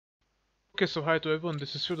Okay, so hi to everyone,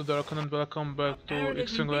 this is Shooter Darkon and welcome back to Aaron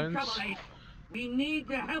is in X-Wing big trouble, Lines. Ace. We need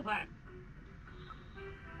to help her.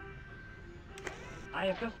 I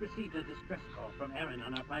have just received a distress call from Erin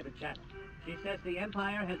on our private channel. She says the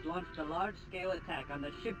Empire has launched a large-scale attack on the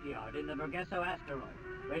shipyard in the Vergesso asteroid,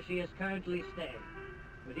 where she is currently staying.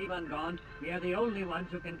 With Ivan gone, we are the only ones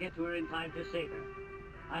who can get to her in time to save her.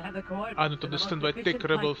 I have the coordinates I don't to the most understand why efficient Thick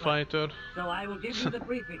Rebel flight plan, Fighter. so I will give you the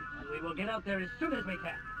briefing, and we will get out there as soon as we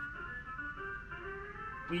can.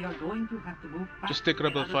 We are going to have to move fast Just take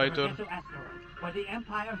Rebel Fighter. The asteroid, where the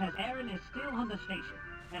Empire has Aaron is still on the station.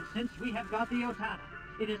 And since we have got the Otana,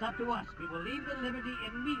 it is up to us. We will leave the Liberty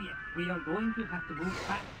immediately. We are going to have to move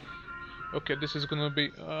fast. Okay, this is gonna be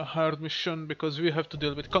a hard mission because we have to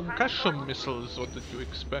deal with concussion missiles. What did you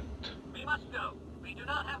expect? We must go. We do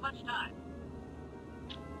not have much time.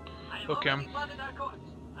 I have Okay. already plotted our course.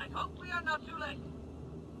 I hope we are not too late.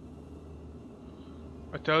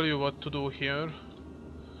 I tell you what to do here.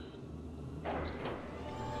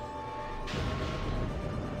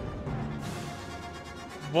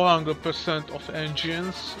 100% of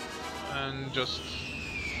engines and just...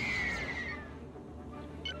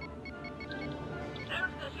 There's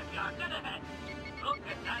the shipyard dead ahead. Look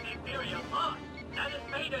at that Imperial boss. That is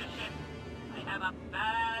Vader's ship. I have a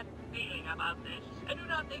bad feeling about this. I do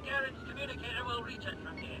not think Aaron's communicator will reach us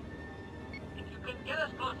from here. If you can get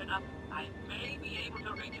us close enough, I may be able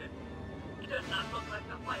to reach it. It does not look like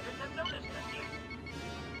the fighters have noticed us yet.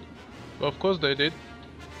 Well, of course they did.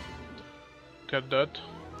 Get that.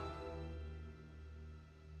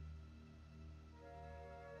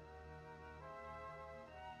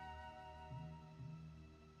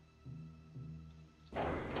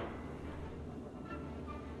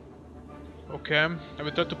 Okay, I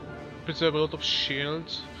will try to preserve a lot of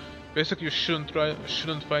shields. Basically, you shouldn't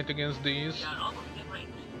fight against these. We are almost in range.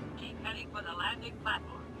 Keep heading for the landing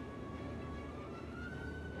platform.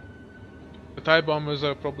 The TIE bombers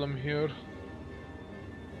are a problem here.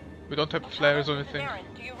 We don't have flares or anything. Aaron,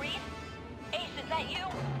 do you read? Ace, is that you?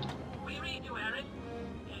 We read you, Aaron.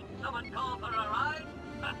 Did someone call for a ride?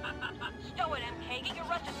 Stow it, MK. Get your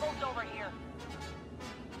rusted bolts over here.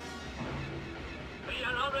 We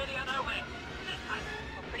are already on our way.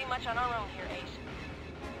 We're pretty much on our own here, Ace.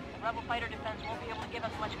 The Rebel fighter defense won't be able to give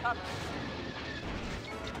us much cover.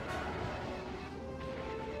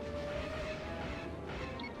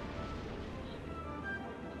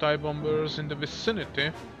 TIE bombers in the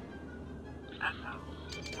vicinity.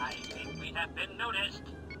 I think we have been noticed.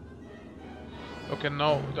 Okay,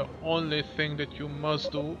 now the only thing that you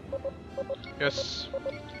must do... Yes.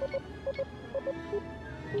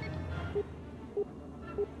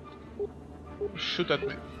 Shoot at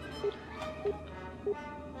me.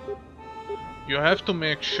 You have to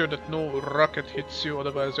make sure that no rocket hits you,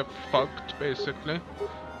 otherwise you're fucked, basically.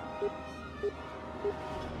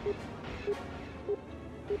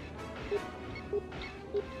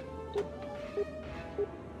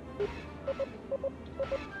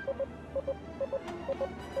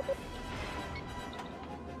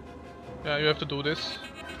 Yeah, you have to do this.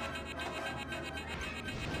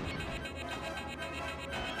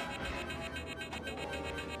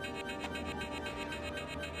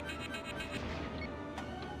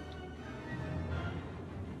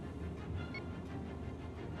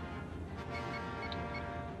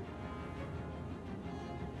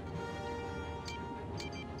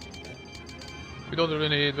 We don't really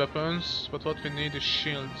need weapons, but what we need is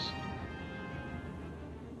shields.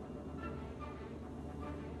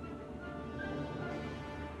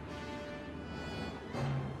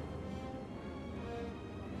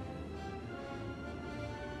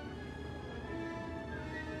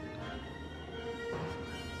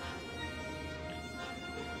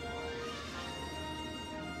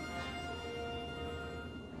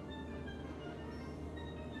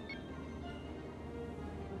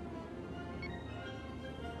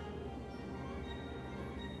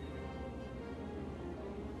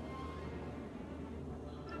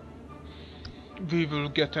 We will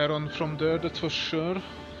get Aaron from there, that's for sure. Okay,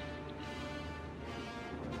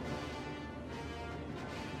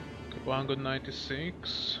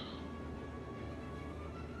 196.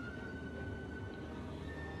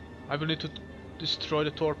 I will need to destroy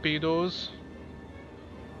the torpedoes.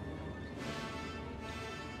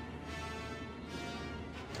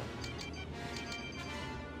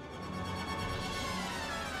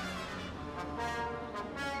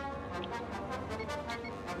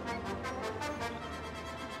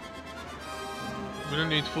 We don't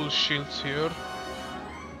need full shields here.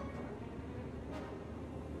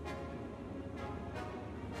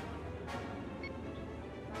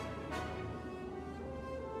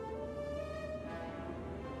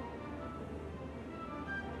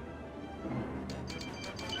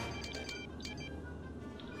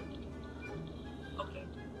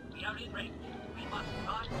 within range. We must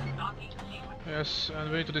start the docking sequence. Yes,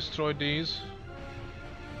 and we need to destroy these.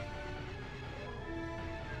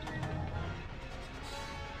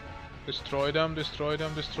 Destroy them, destroy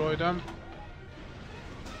them, destroy them.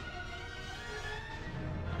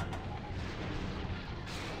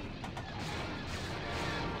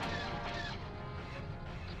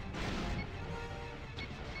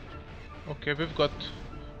 Okay, we've got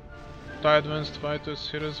TIE advanced fighters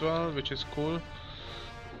here as well, which is cool.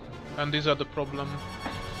 And these are the problem.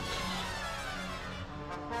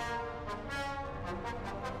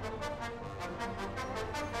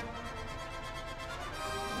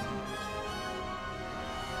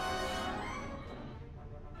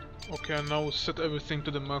 Okay, now set everything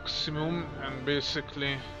to the maximum and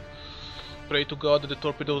basically pray to God that the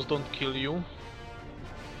torpedoes don't kill you.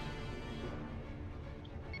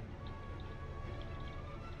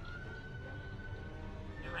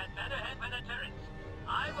 You had better head for the turrets.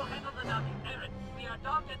 I will handle the docking. Aaron, we are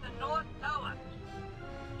docked at the North Tower.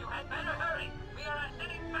 You had better hurry. We are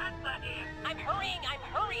ascending Panther here. I'm hurrying, I'm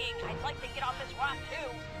hurrying! I'd like to get off this rock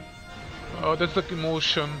too. Oh, that's the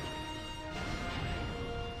emotion.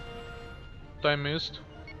 I missed.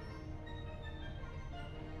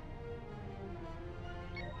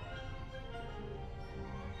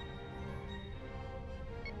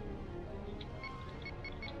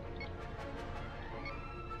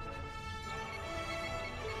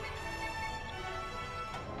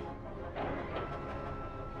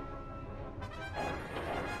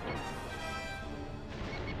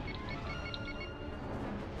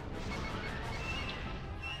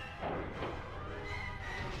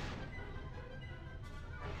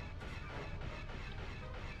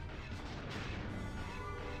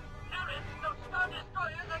 Aaron, those Star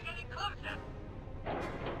Destroyers are getting closer.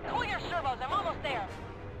 Cool your servos, I'm almost there.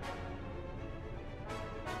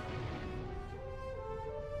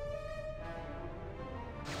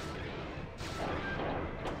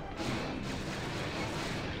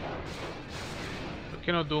 I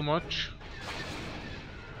cannot do much.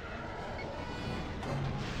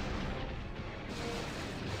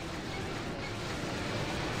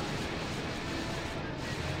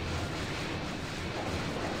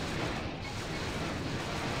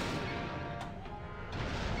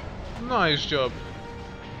 Nice job.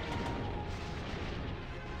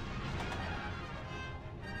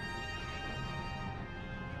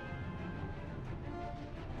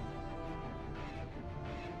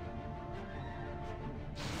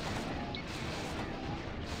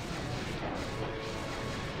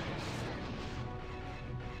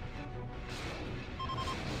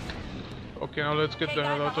 Okay, now let's get Hey the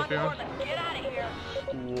guys, hell out I'm of on here. board, let's get out of here.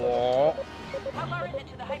 Whoa. How far is it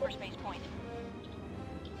to the hyperspace point?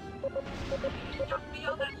 Just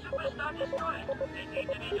beyond that Superstar Destroyer. They seem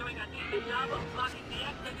to be doing a decent job of blocking the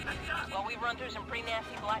exit sector. Well, we've run through some pretty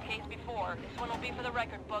nasty blockades before. This one will be for the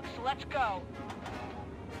record book, so let's go.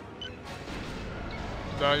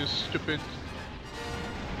 That is stupid.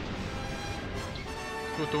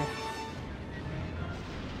 Tutu.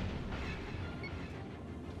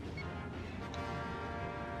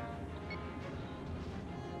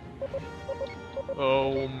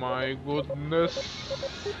 Oh my goodness.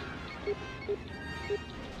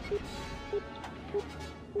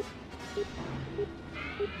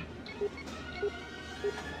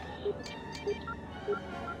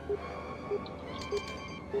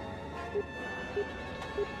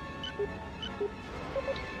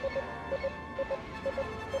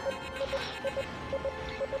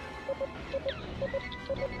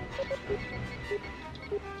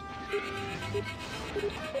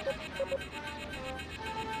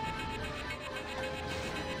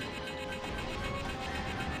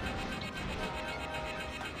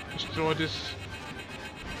 Destroy this.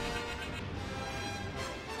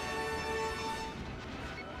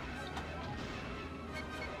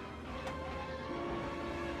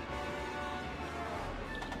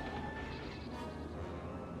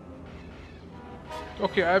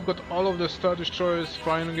 Okay, I've got all of the Star Destroyers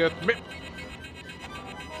firing at me.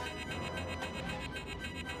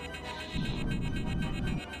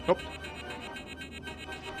 Nope.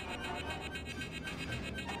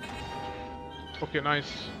 Okay,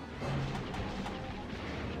 nice.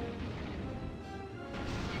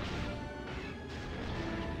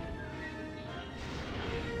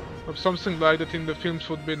 Something like that in the films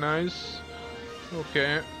would be nice.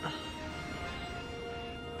 Okay.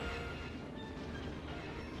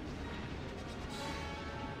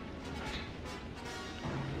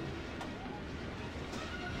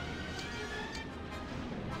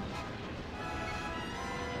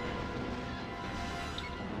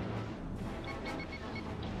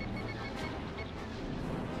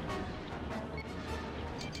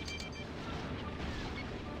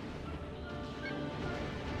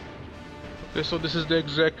 Okay, so this is the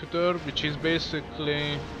Executor, which is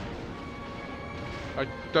basically like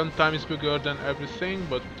 10 times bigger than everything,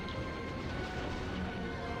 but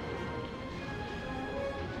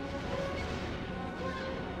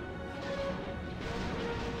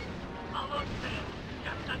Almost there.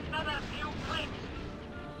 Just another few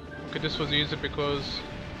clicks. okay, this was easy because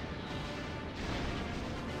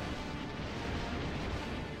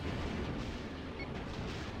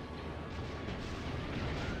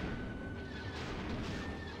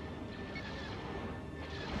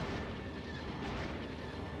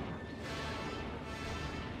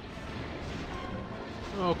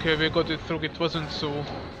okay, we got it through. It wasn't so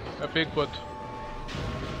epic, but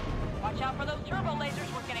Watch out for those turbo lasers.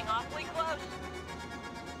 We're getting awfully close.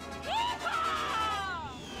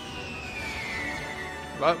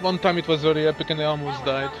 one time it was very epic and I almost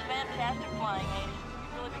That died. was fantastic flying, Ace.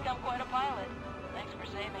 You've really become quite a pilot. Thanks for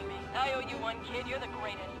saving me. I owe you one, kid. You're the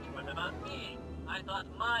greatest. What about me? I thought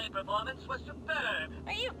my performance was superb.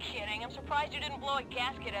 Are you kidding? I'm surprised you didn't blow a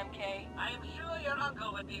gasket, MK. I am sure your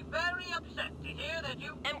uncle would be very upset to hear that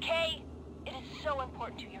you... MK, it is so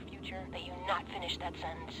important to your future that you not finish that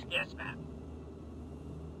sentence. Yes, ma'am.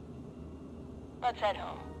 Let's head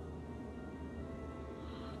home.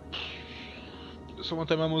 So one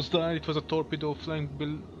time I almost died. It was a torpedo flying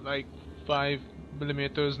like 5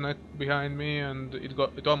 millimeters net behind me, and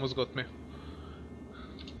it almost got me.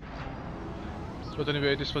 But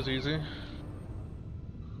anyway, this was easy.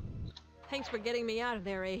 Thanks for getting me out of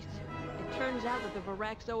there, Ace. It turns out that the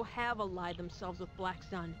Viraxo have allied themselves with Black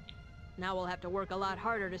Sun. Now we'll have to work a lot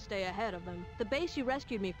harder to stay ahead of them. The base you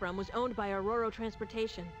rescued me from was owned by Aurora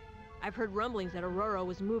Transportation. I've heard rumblings that Aurora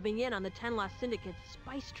was moving in on the Tenloss Syndicate's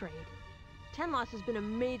spice trade. Tenloss has been a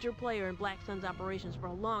major player in Black Sun's operations for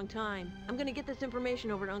a long time. I'm gonna get this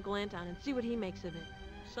information over to Uncle Anton and see what he makes of it.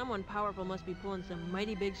 Someone powerful must be pulling some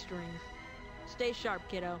mighty big strings. Stay sharp,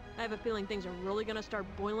 kiddo. I have a feeling things are really gonna start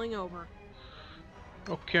boiling over.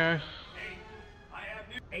 Okay.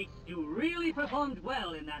 Ace, you really performed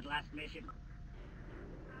well in that last mission.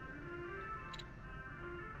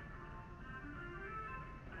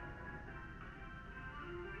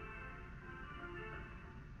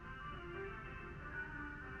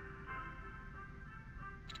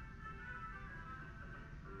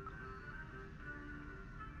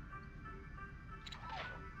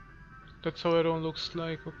 That's how everyone looks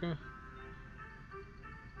like, okay.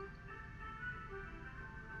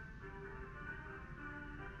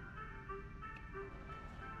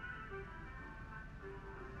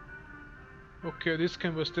 Okay, this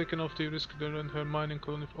camp was taken off the Euriscador and her mining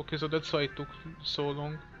colony. Okay, so that's why it took so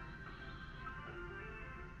long.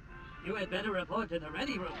 You had better report to the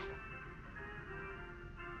ready room.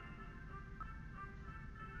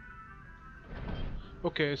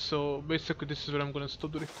 Okay, so basically this is where I'm gonna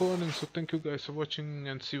stop the recording, so thank you guys for watching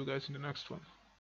and see you guys in the next one.